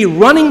to be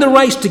running the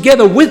race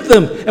together with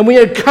them, and we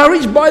are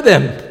encouraged by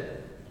them.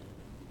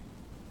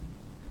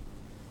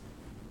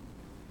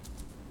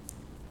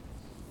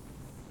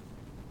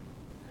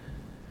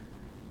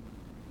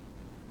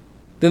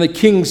 Then the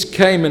kings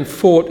came and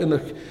fought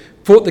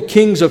the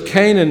kings of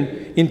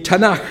Canaan in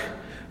Tanakh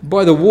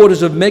by the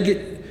waters of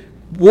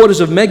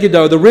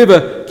Megiddo. The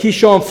river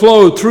Kishon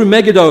flowed through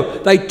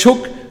Megiddo. They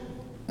took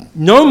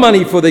no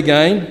money for the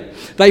gain.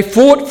 They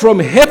fought from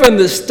heaven.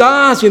 The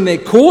stars in their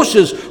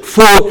courses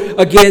fought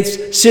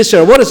against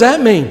Sisera. What does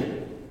that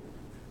mean?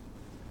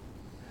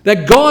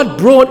 That God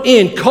brought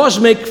in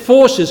cosmic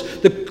forces,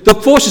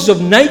 the forces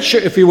of nature,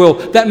 if you will,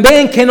 that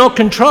man cannot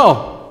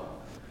control.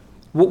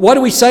 Why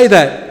do we say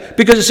that?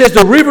 Because it says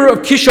the river of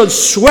Kishon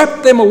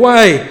swept them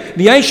away.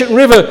 The ancient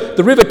river,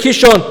 the river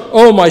Kishon,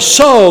 oh my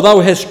soul, thou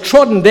hast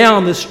trodden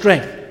down the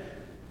strength.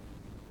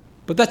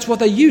 But that's what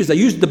they used. They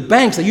used the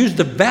banks, they used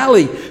the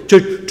valley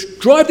to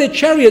drive their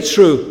chariots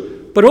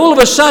through. But all of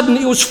a sudden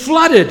it was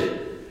flooded.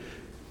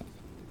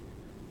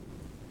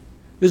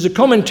 There's a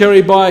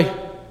commentary by,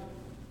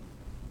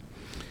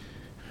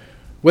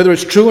 whether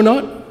it's true or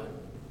not,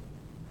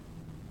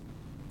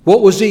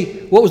 what was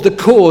the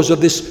cause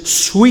of this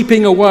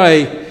sweeping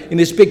away in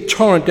this big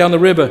torrent down the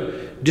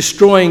river,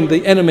 destroying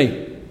the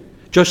enemy?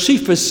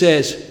 Josephus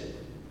says,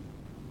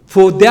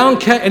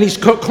 and he's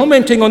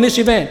commenting on this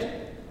event,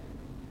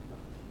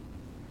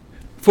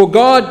 for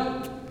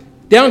God,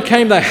 down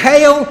came the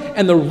hail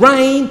and the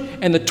rain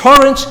and the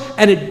torrents,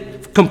 and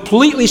it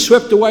completely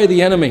swept away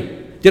the enemy.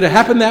 Did it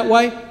happen that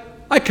way?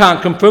 I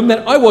can't confirm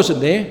that. I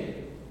wasn't there.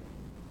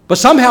 But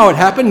somehow it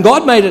happened.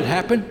 God made it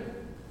happen.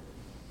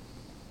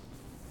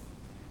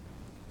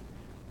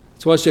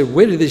 So I said,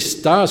 where did these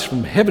stars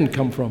from heaven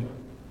come from?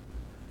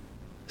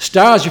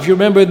 Stars, if you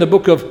remember in the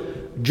book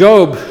of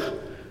Job,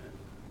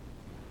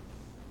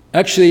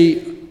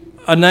 actually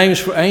are names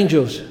for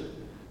angels.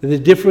 They're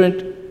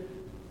different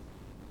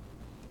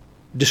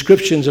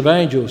descriptions of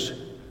angels.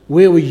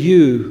 Where were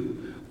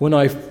you when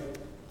I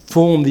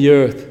formed the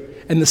earth?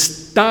 And the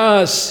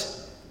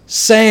stars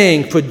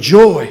sang for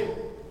joy.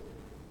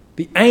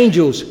 The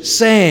angels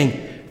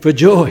sang for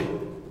joy.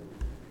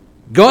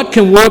 God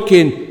can work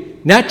in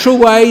natural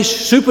ways,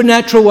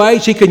 supernatural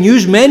ways. He can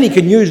use men. He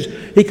can use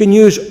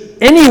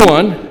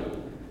anyone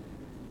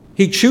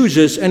He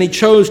chooses, and He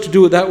chose to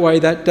do it that way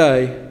that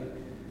day.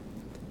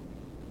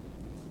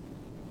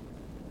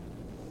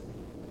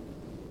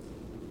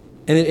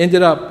 And it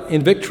ended up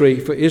in victory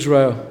for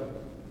Israel.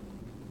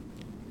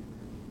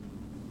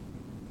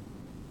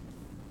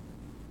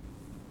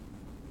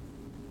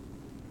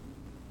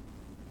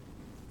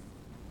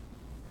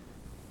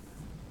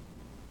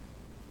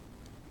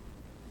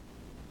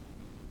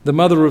 The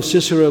mother of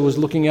Sisera was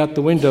looking out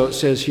the window, it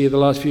says here, the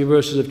last few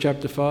verses of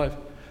chapter 5.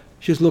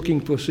 She's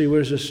looking to see,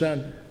 where's her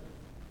son?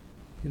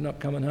 He's not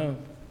coming home.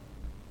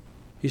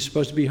 He's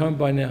supposed to be home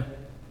by now.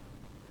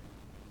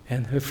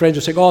 And her friends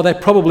are saying, oh, they're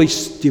probably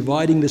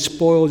dividing the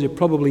spoils. They're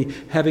probably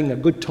having a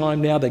good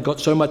time now. They got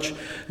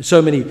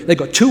they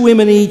got 2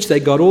 women each. They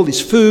got all this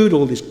food,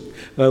 all this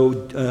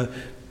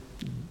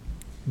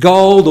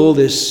gold, all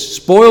this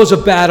spoils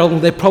of battle.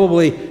 They're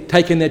probably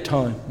taking their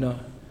time. No,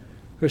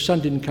 her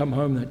son didn't come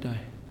home that day.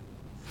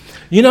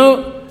 You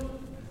know,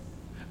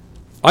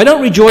 I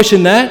don't rejoice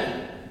in that.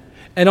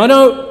 And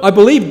I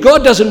believe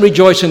God doesn't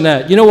rejoice in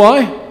that. You know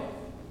why?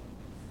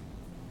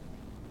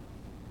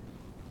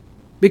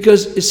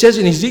 Because it says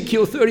in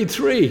Ezekiel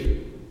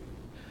 33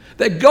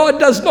 that God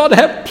does not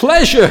have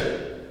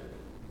pleasure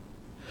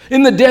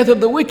in the death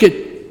of the wicked.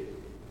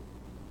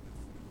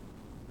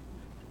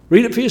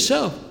 Read it for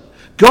yourself.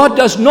 God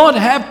does not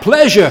have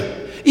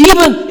pleasure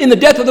even in the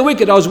death of the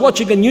wicked. I was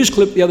watching a news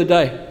clip the other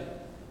day,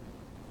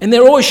 and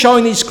they're always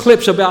showing these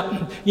clips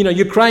about,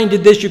 Ukraine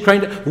did this, Ukraine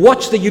did.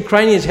 Watch the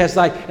Ukrainians as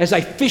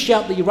they fish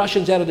out the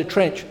Russians out of the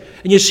trench.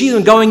 And you see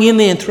them going in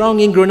there and throwing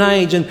in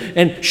grenades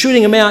and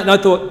shooting them out. And I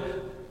thought,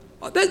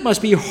 oh, that must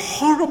be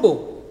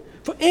horrible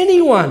for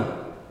anyone.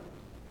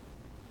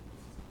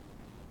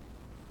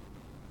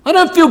 I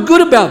don't feel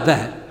good about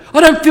that. I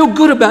don't feel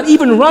good about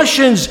even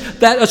Russians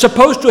that are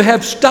supposed to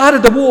have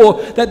started the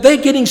war, that they're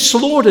getting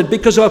slaughtered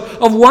because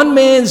of one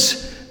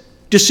man's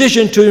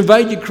decision to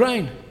invade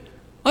Ukraine.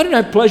 I don't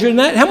have pleasure in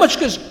that. How much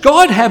does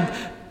God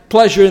have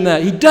pleasure in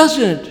that? He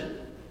doesn't.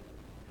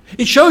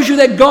 It shows you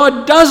that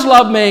God does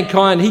love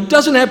mankind. He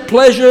doesn't have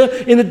pleasure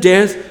in the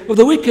death of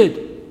the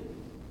wicked.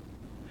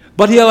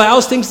 But He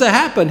allows things to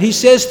happen. He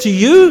says to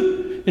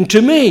you and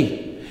to me,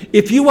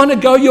 if you want to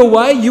go your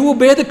way, you will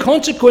bear the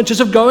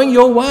consequences of going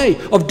your way,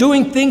 of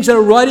doing things that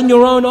are right in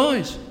your own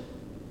eyes.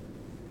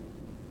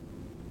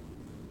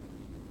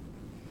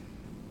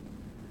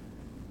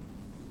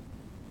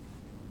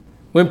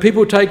 When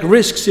people take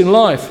risks in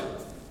life,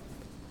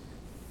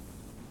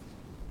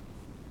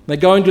 they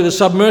go into the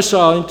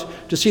submersible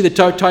to see the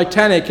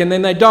Titanic and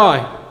then they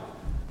die.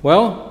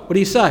 Well, what do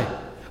you say?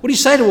 What do you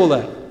say to all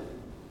that?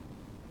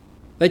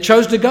 They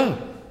chose to go.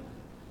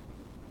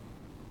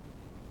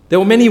 There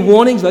were many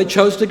warnings, they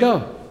chose to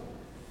go.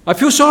 I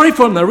feel sorry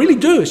for them, I really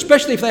do,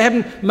 especially if they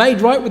haven't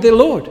made right with their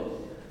Lord.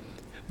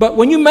 But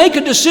when you make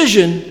a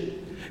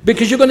decision,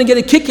 because you're going to get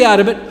a kick out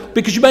of it,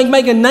 because you may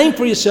make a name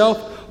for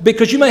yourself,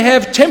 because you may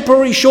have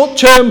temporary,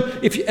 short-term,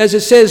 as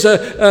it says,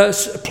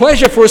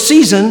 pleasure for a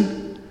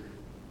season,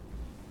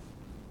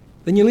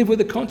 then you live with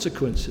the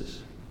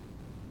consequences.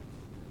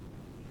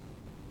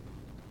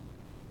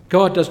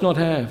 God does not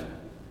have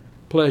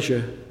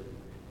pleasure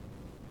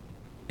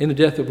in the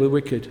death of the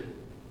wicked.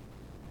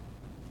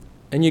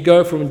 And you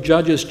go from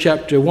Judges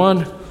chapter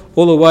 1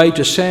 all the way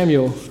to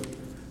Samuel,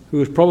 who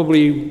was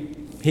probably,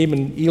 him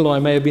and Eli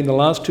may have been the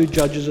last 2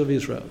 judges of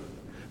Israel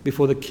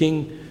before the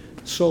king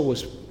Saul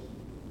was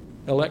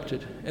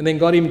elected. And then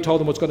God even told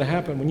them what's going to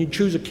happen. When you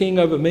choose a king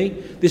over me,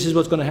 this is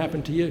what's going to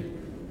happen to you.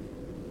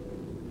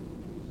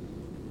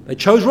 They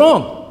chose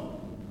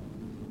wrong.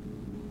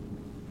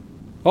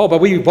 Oh,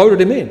 but we voted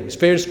him in. It's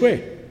fair and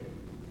square.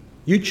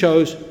 You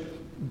chose.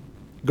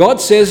 God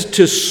says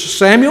to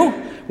Samuel,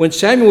 when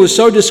Samuel was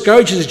so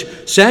discouraged, he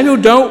says, Samuel,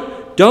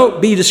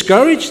 don't be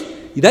discouraged.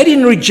 They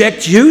didn't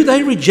reject you,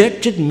 they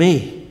rejected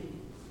me.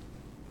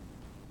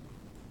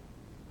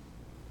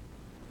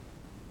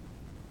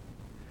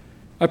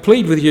 I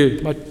plead with you,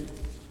 my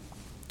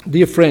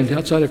dear friend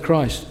outside of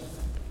Christ,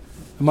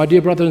 and my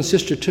dear brother and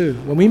sister too,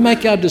 when we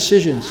make our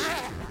decisions,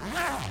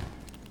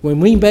 when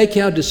we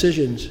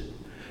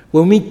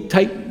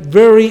take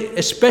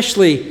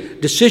especially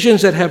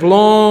decisions that have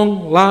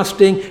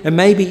long-lasting and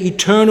maybe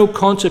eternal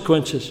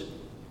consequences,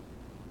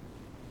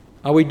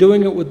 are we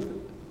doing it with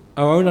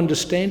our own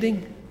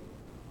understanding?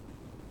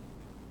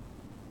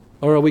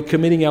 Or are we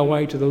committing our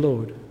way to the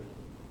Lord?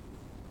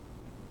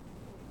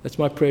 That's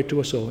my prayer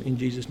to us all, in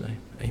Jesus' name.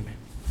 Amen.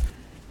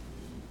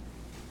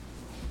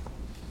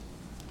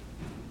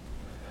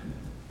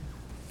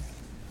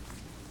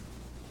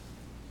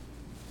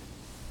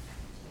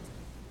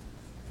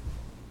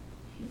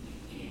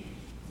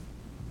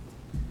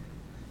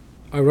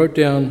 I wrote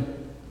down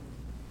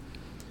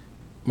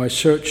my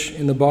search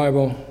in the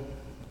Bible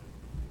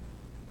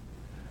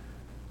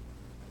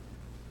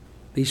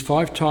These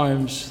 5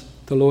 times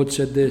the Lord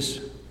said this.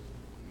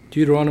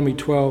 Deuteronomy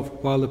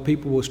 12, while the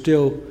people were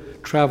still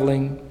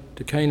travelling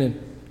to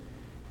Canaan.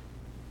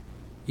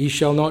 Ye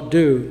shall not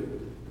do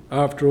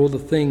after all the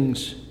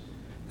things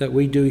that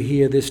we do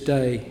here this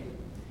day,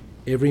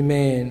 every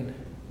man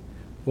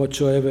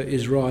whatsoever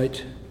is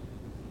right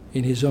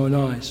in his own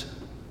eyes.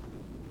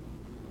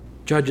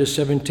 Judges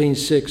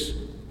 17:6.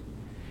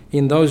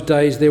 In those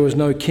days there was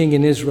no king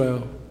in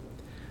Israel,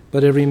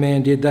 but every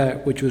man did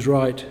that which was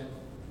right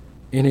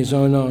in his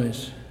own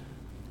eyes.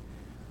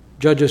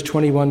 Judges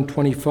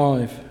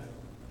 21:25.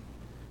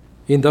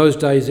 In those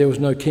days there was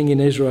no king in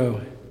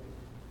Israel.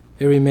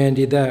 Every man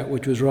did that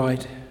which was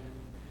right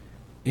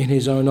in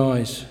his own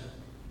eyes.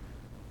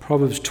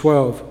 Proverbs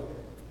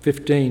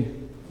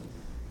 12:15.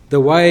 The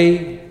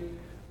way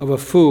of a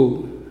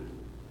fool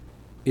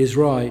is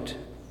right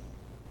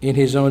in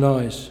his own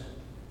eyes,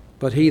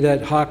 but he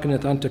that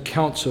hearkeneth unto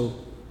counsel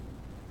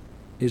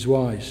is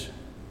wise.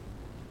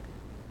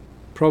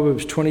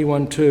 Proverbs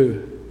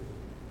 21:2.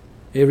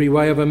 Every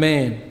way of a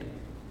man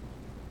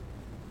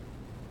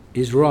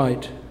is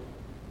right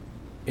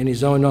in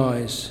his own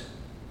eyes,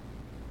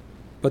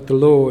 but the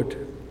Lord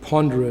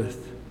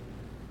pondereth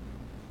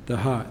the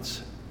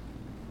hearts.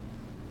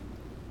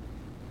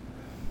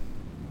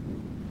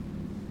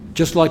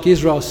 Just like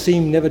Israel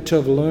seemed never to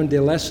have learned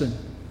their lesson,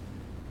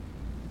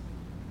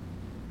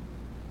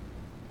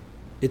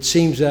 it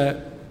seems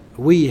that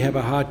we have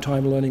a hard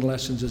time learning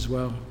lessons as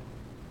well,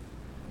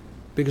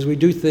 because we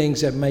do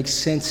things that make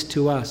sense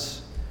to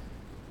us.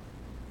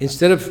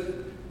 Instead of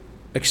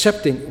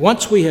accepting,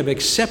 once we have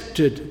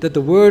accepted that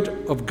the Word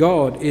of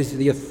God is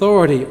the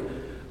authority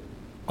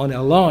on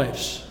our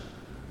lives,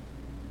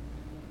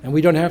 and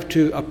we don't have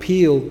to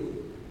appeal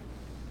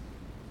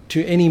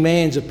to any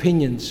man's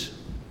opinions,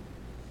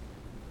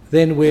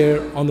 then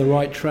we're on the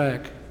right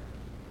track,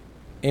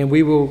 and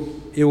it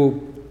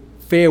will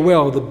fare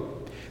well.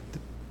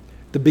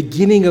 The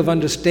beginning of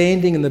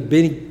understanding and the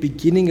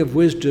beginning of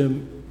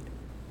wisdom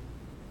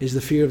is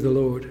the fear of the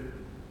Lord.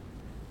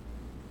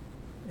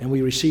 And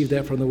we receive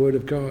that from the Word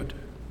of God.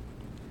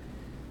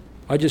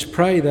 I just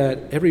pray that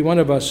every one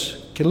of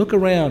us can look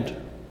around.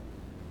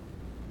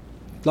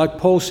 Like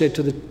Paul said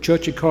to the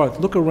church at Corinth,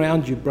 look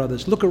around you,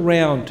 brothers. Look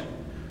around.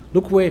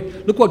 Look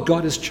what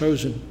God has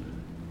chosen.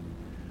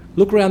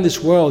 Look around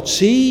this world.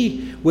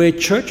 See where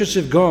churches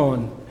have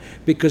gone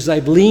because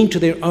they've leaned to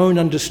their own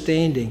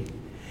understanding,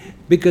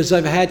 because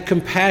they've had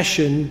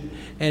compassion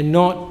and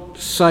not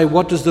say,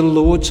 what does the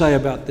Lord say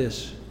about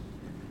this?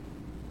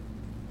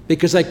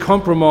 Because they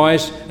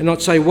compromise and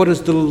not say, what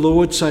does the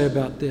Lord say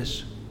about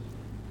this?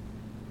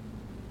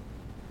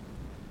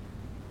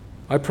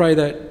 I pray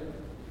that,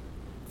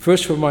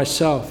 first for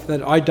myself,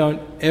 that I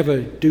don't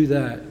ever do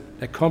that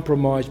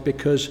compromise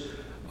because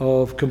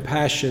of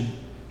compassion,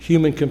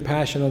 human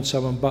compassion on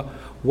someone, but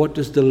what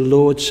does the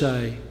Lord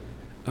say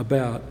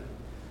about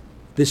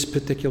this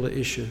particular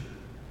issue?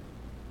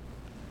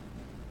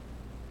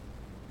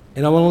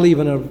 And I want to leave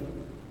on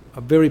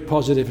a very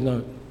positive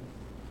note.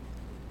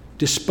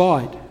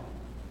 Despite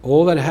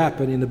all that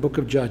happened in the book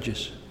of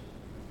Judges,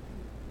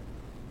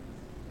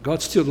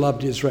 God still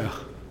loved Israel.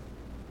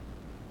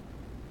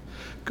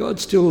 God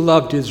still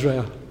loved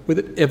Israel with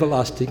an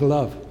everlasting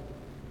love.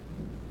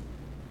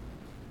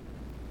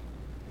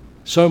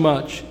 So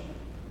much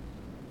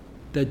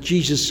that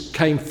Jesus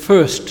came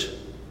first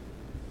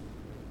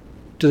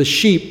to the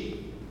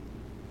sheep,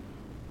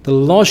 the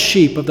lost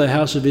sheep of the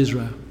house of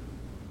Israel.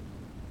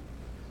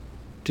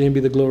 To him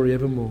be the glory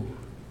evermore.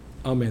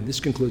 Amen.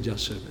 This concludes our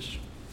service.